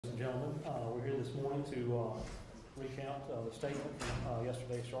And gentlemen, we're here this morning to recount the statement from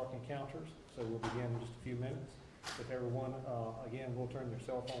yesterday's shark encounters. So we'll begin in just a few minutes. If everyone, again, will turn their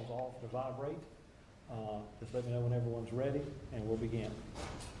cell phones off to vibrate. Just let me know when everyone's ready, and we'll begin.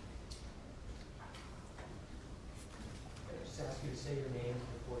 I just ask you to say your name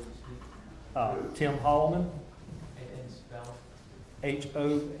before you speak. Tim Holloman, And spell.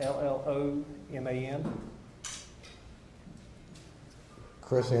 Holloman.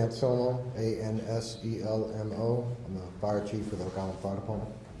 Chris Anselmo, Anselmo. I'm the fire chief for the Oak Island Fire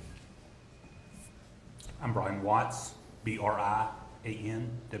Department. I'm Brian Watts,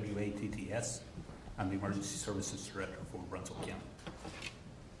 BRIANWATTS. I'm the Emergency Services Director for Brunswick County.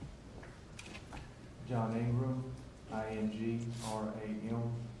 John Ingram,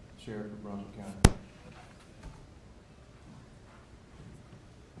 INGRAM, Sheriff of Brunswick County.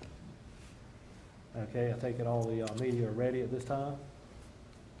 Okay, I take it all the media are ready at this time.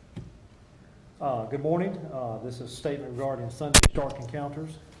 Good morning. This is a statement regarding Sunday shark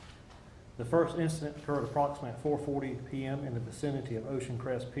encounters. The first incident occurred approximately at 4:40 p.m. in the vicinity of Ocean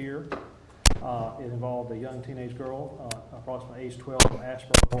Crest Pier. It involved a young teenage girl, approximately age 12, from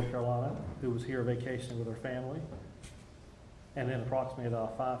Ashburn, North Carolina, who was here vacationing with her family. And then approximately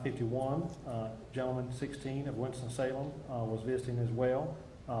at 5:51, gentleman 16 of Winston-Salem was visiting as well.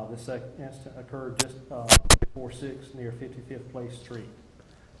 This second incident occurred just before 6 near 55th Place Street.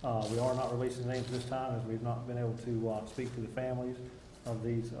 We are not releasing names this time as we've not been able to speak to the families of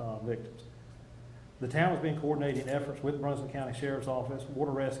these victims. The town has been coordinating efforts with Brunswick County Sheriff's Office,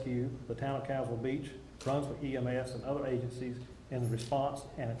 Water Rescue, the town of Caswell Beach, Brunswick EMS, and other agencies in the response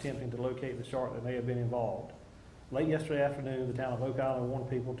and attempting to locate the shark that may have been involved. Late yesterday afternoon, the town of Oak Island warned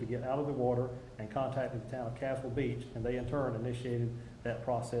people to get out of the water and contacted the town of Caswell Beach, and they in turn initiated that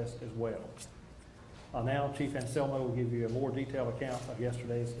process as well. Now, Chief Anselmo will give you a more detailed account of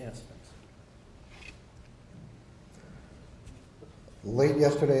yesterday's incidents. Late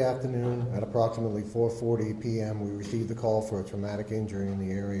yesterday afternoon, at approximately 4:40 p.m., we received a call for a traumatic injury in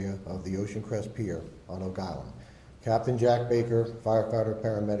the area of the Ocean Crest Pier on Oak Island. Captain Jack Baker, firefighter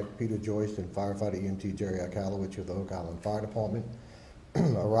paramedic Peter Joyce, and firefighter EMT Jerry Akalowicz of the Oak Island Fire Department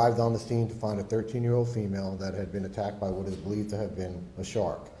arrived on the scene to find a 13-year-old female that had been attacked by what is believed to have been a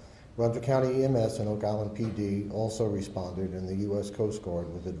shark. Brunswick County EMS and Oak Island PD also responded, and the U.S. Coast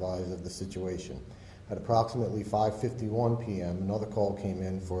Guard was advised of the situation. At approximately 5:51 p.m., another call came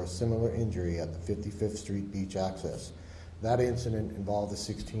in for a similar injury at the 55th Street Beach access. That incident involved a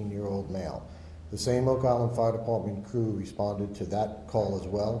 16-year-old male. The same Oak Island Fire Department crew responded to that call as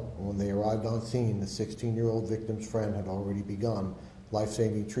well, and when they arrived on scene, the 16-year-old victim's friend had already begun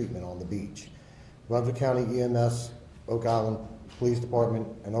life-saving treatment on the beach. Brunswick County EMS, Oak Island Police Department,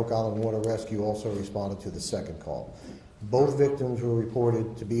 and Oak Island Water Rescue also responded to the second call. Both victims were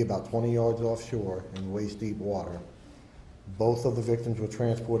reported to be about 20 yards offshore in waist-deep water. Both of the victims were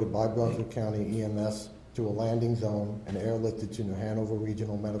transported by Brunswick County EMS to a landing zone and airlifted to New Hanover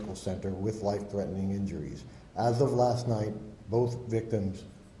Regional Medical Center with life-threatening injuries. As of last night, both victims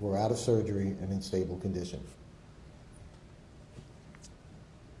were out of surgery and in stable condition.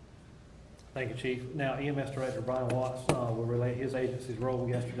 Thank you, Chief. Now, EMS Director Brian Watts will relay his agency's role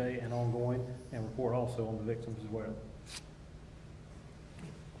yesterday and ongoing, and report also on the victims as well.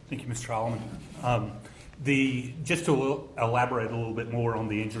 Thank you, Mr. Holloman. Just to elaborate a little bit more on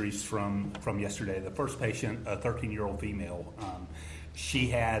the injuries from yesterday, the first patient, a 13-year-old female, she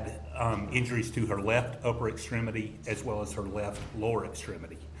had injuries to her left upper extremity as well as her left lower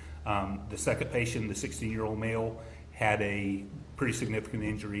extremity. The second patient, the 16-year-old male, had a pretty significant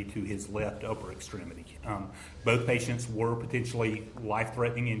injury to his left upper extremity. Both patients were potentially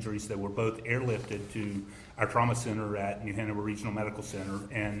life-threatening injuries. They were both airlifted to our trauma center at New Hanover Regional Medical Center,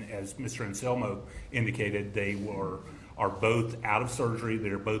 and as Mr. Anselmo indicated, they are both out of surgery.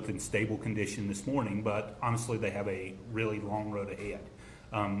 They're both in stable condition this morning, but honestly, they have a really long road ahead.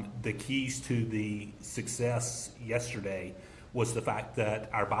 The keys to the success yesterday was the fact that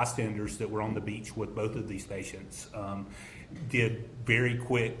our bystanders that were on the beach with both of these patients did very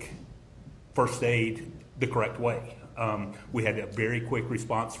quick first aid the correct way. We had a very quick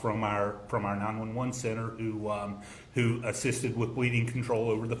response from our 911 center who assisted with bleeding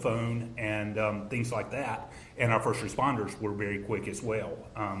control over the phone and things like that. And our first responders were very quick as well.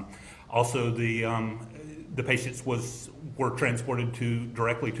 Also, the patients were transported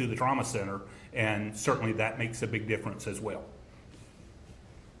directly to the trauma center, and certainly that makes a big difference as well.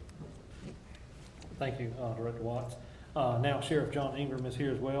 Thank you, Director Watts. Now, Sheriff John Ingram is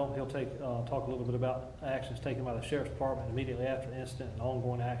here as well. He'll talk a little bit about actions taken by the Sheriff's Department immediately after the incident and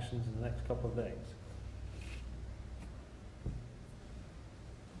ongoing actions in the next couple of days.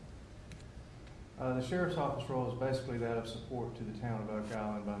 The sheriff's office role is basically that of support to the town of Oak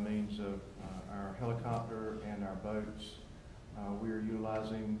Island by means of our helicopter and our boats. We are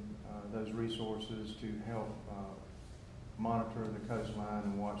utilizing those resources to help monitor the coastline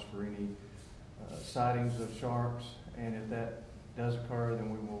and watch for any sightings of sharks. And if that does occur,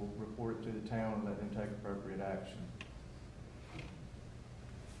 then we will report it to the town and let them take appropriate action.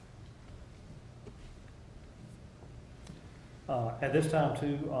 At this time,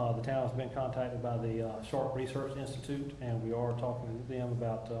 too, the town has been contacted by the Shark Research Institute, and we are talking to them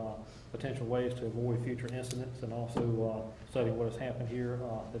about potential ways to avoid future incidents, and also studying what has happened here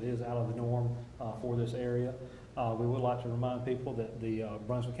that is out of the norm for this area. We would like to remind people that the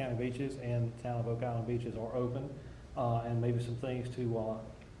Brunswick County beaches and the town of Oak Island beaches are open, and maybe some things to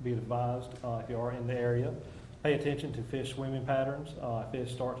be advised if you are in the area. Pay attention to fish swimming patterns. If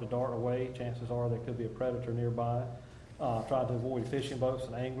fish start to dart away, chances are there could be a predator nearby. Try to avoid fishing boats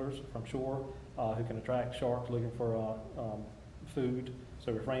and anglers from shore who can attract sharks looking for food.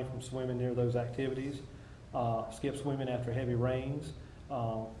 So refrain from swimming near those activities. Skip swimming after heavy rains.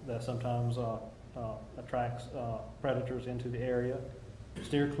 That sometimes attracts predators into the area.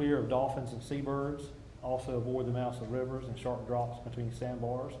 Steer clear of dolphins and seabirds. Also avoid the mouths of rivers and sharp drops between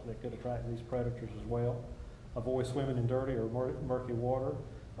sandbars that could attract these predators as well. Avoid swimming in dirty or murky water.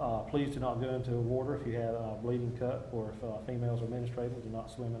 Please do not go into water if you had a bleeding cut or if females are menstruating. Do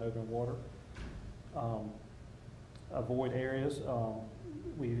not swim in open water. Avoid areas.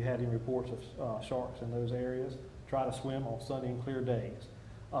 We've had any reports of sharks in those areas. Try to swim on sunny and clear days.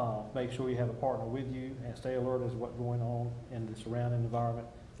 Make sure you have a partner with you and stay alert as to what's going on in the surrounding environment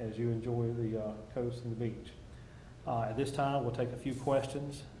as you enjoy the coast and the beach. At this time, we'll take a few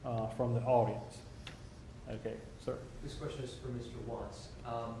questions from the audience. Okay, sir. This question is for Mr. Watts.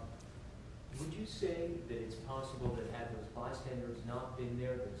 Would you say that it's possible that had those bystanders not been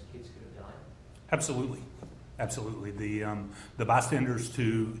there, those kids could have died? Absolutely. Absolutely. The bystanders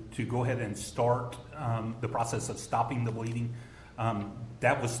to go ahead and start the process of stopping the bleeding,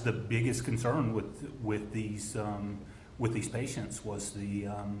 that was the biggest concern with these patients was the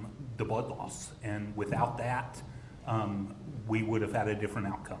blood loss. And without that, we would have had a different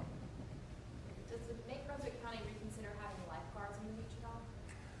outcome.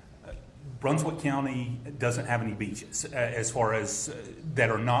 Brunswick County doesn't have any beaches as far as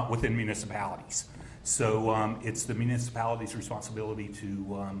that are not within municipalities. So it's the municipality's responsibility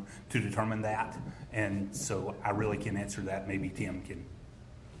to determine that. And so I really can't answer that. Maybe Tim can.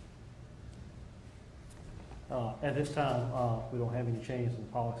 At this time, we don't have any change in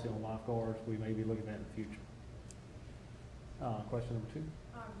policy on lifeguards. We may be looking at in the future. Question number 2.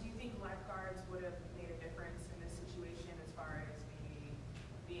 Do you think lifeguards would have made a difference in this situation as far as maybe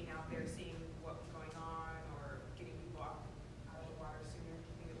being out there seeing what was going on or getting people out of the water sooner? Do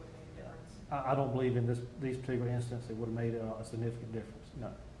you think it would have made a difference? I don't believe in these particular instances it would have made a significant difference. No.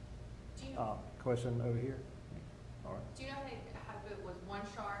 Do you, Question over here. All right. do you know if it was one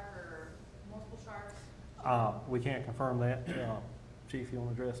shark or multiple sharks? We can't confirm that. Chief, you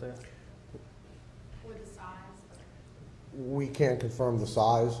want to address that? Or the size? We can't confirm the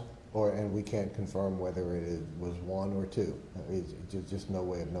size, and we can't confirm whether was 1 or 2. It's just no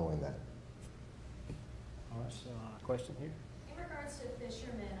way of knowing that. All right. So, question here. In regards to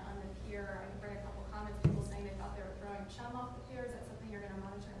fishermen on the pier, I read a couple comments, people saying they thought they were throwing chum off the pier. Is that something you're going to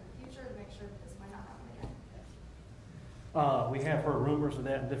monitor in the future to make sure that this might not happen again? We have heard rumors of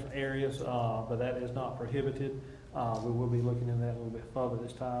that in different areas, but that is not prohibited. We will be looking into that a little bit further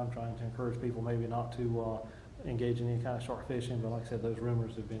this time, trying to encourage people maybe not to engage in any kind of shark fishing. But like I said, those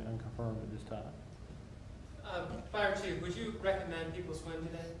rumors have been unconfirmed at this time. Fire Chief, would you recommend people swim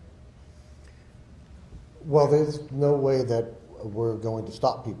today? Well, there's no way that we're going to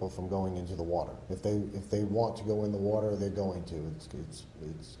stop people from going into the water. If they want to go in the water, they're going to. It's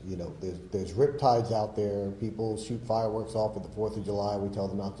you know, there's riptides out there. People shoot fireworks off at the 4th of July. We tell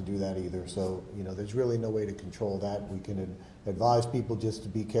them not to do that either. So, you know, there's really no way to control that. We can advise people just to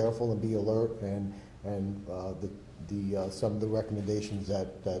be careful and be alert, and some of the recommendations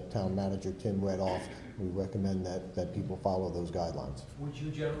that Town Manager Tim read off, we recommend that people follow those guidelines. Would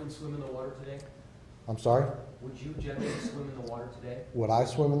you gentlemen swim in the water today? I'm sorry? Would you gentlemen swim in the water today? Would I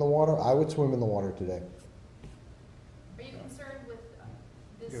swim in the water? I would swim in the water today. Are you concerned with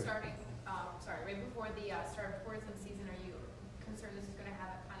this Good. starting, right before the start of tourism season, are you concerned this is going to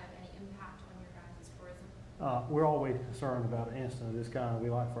have kind of any impact on your guys' tourism? We're always concerned about an incident of this kind. We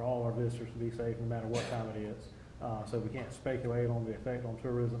like for all our visitors to be safe no matter what time it is. So we can't speculate on the effect on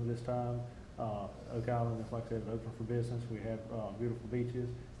tourism this time. Oak Island is, like I said, open for business. We have beautiful beaches,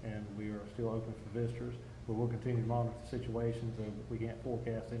 and we are still open for visitors. But we'll continue to monitor the situation, so we can't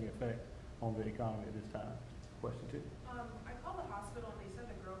forecast any effect on the economy at this time. Question two. I called the hospital and they said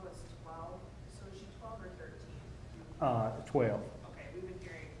the girl was 12, so is she 12 or 13? 12. Okay, we've been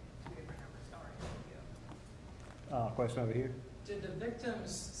hearing two different numbers, sorry, thank you. Question over here. Did the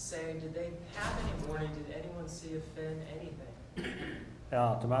victims say, did they have any warning? Did anyone see a fin, anything?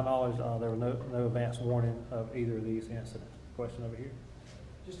 To my knowledge, there was no advance warning of either of these incidents. Question over here.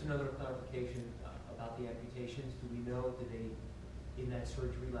 Just another clarification about the amputations. Do we know, did they, in that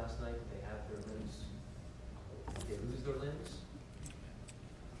surgery last night, did they have their limbs, did they lose their limbs?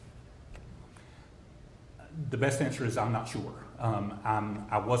 The best answer is I'm not sure.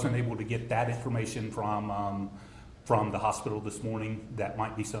 I wasn't able to get that information from the hospital this morning. That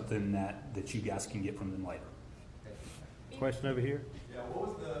might be something that you guys can get from them later. Question over here. Yeah, what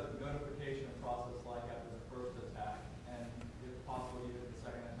was the notification process like after the first attack, and if possible, even the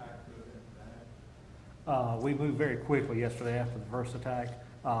second attack could have been prevented? We moved very quickly yesterday after the first attack.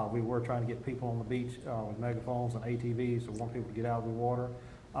 We were trying to get people on the beach with megaphones and ATVs to want people to get out of the water.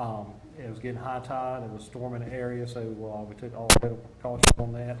 It was getting high tide. It was storming the area, so we took all the precautions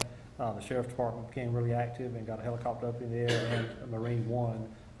on that. The sheriff's department became really active and got a helicopter up in the air and a Marine One.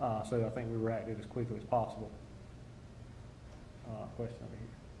 So I think we reacted as quickly as possible. Question over here.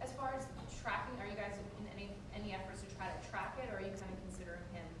 As far as tracking, are you guys in any efforts to try to track it, or are you kind of considering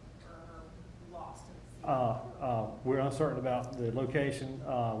him or her lost? We're uncertain about the location.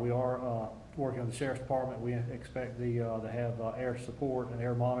 We are working with the sheriff's department. We expect to have air support and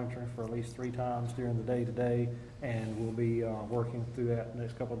air monitoring for at least 3 times during the day today, and we'll be working through that the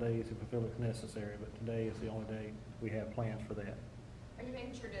next couple of days if we feel it's necessary. But today is the only day we have plans for that. Are you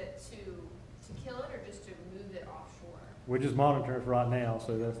making sure to kill it, or just to move it offshore? We're just monitoring for right now,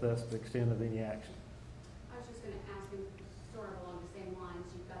 so that's the extent of any action. I was just going to ask him, sort of along the same lines,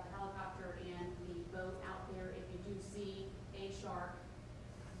 you've got the helicopter and the boat out there. If you do see a shark,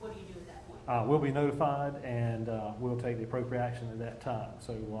 what do you do at that point? We'll be notified, and we'll take the appropriate action at that time.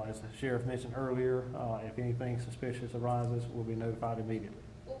 So as the sheriff mentioned earlier, if anything suspicious arises, we'll be notified immediately.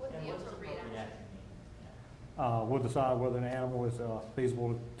 What would the appropriate action? We'll decide whether an animal is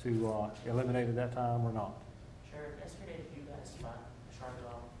feasible to eliminate at that time or not. Sheriff, yesterday, did you guys spot a shark at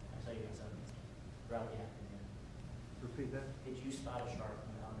all? I saw you guys throughout the afternoon. Repeat that? Did you spot a shark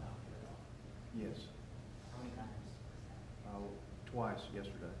when out here at all? Yes, How many times? twice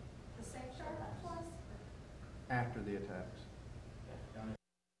yesterday, The same shark twice? after the attacks. Okay.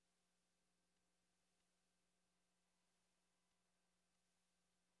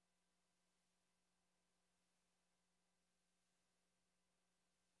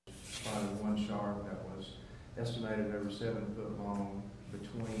 Spotted one shark that was estimated over 7 foot long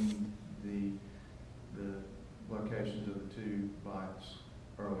between the locations of the 2 bites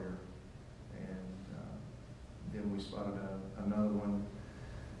earlier. And then we spotted another one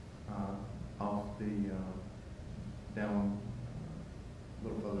off the down a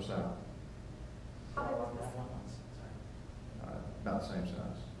little further south, How big was That this? one was, sorry. about the same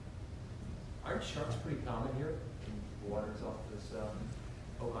size. Aren't sharks pretty common here in the waters off this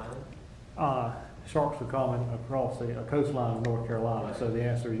Oak Island? Sharks are common across the coastline of North Carolina, so the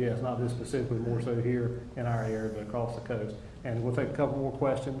answer is yes, not just specifically more so here in our area, but across the coast. And we'll take a couple more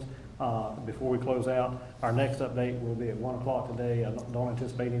questions before we close out. Our next update will be at 1 o'clock today. I don't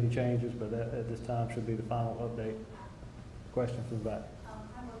anticipate any changes, but that at this time should be the final update. Question from the back.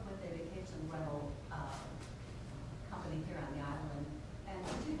 I work with a vacation rental company here on the island, and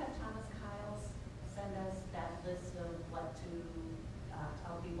did you have Thomas Kyles send us that list of what to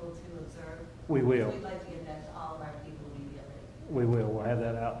tell people to observe? We will. We'd like to get that to all of our people immediately. We will. We'll have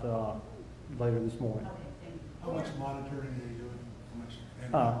that out later this morning. Okay, thank you. How much monitoring are you doing?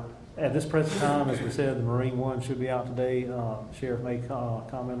 How much? At this present time, as we said, the Marine One should be out today. Sheriff may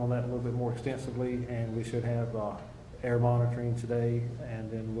comment on that a little bit more extensively, and we should have air monitoring today, and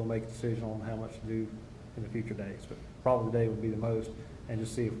then we'll make a decision on how much to do in the future days. But probably today would be the most, and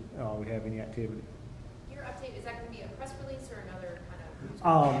just see if we have any activity. Your update, is that going to be a press release or another kind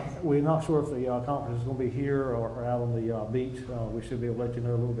of? We're not sure if the conference is going to be here or out on the beach. We should be able to let you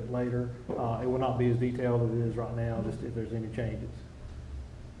know a little bit later. It will not be as detailed as it is right now, just if there's any changes.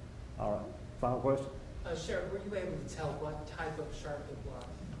 All right. Final question? Sheriff, were you able to tell what type of shark it was?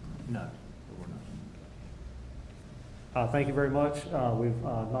 No, we're not. Thank you very much. We've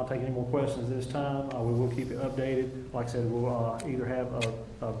not taken any more questions this time. We will keep it updated. Like I said, we'll either have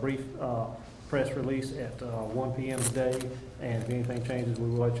a brief press release at 1 p.m. today, and if anything changes, we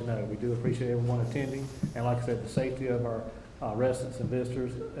will let you know. We do appreciate everyone attending, and like I said, the safety of our residents and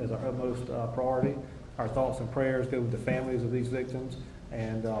visitors is our utmost priority. Our thoughts and prayers go with the families of these victims,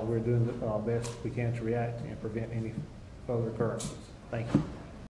 and we're doing the best we can to react and prevent any further occurrences. Thank you.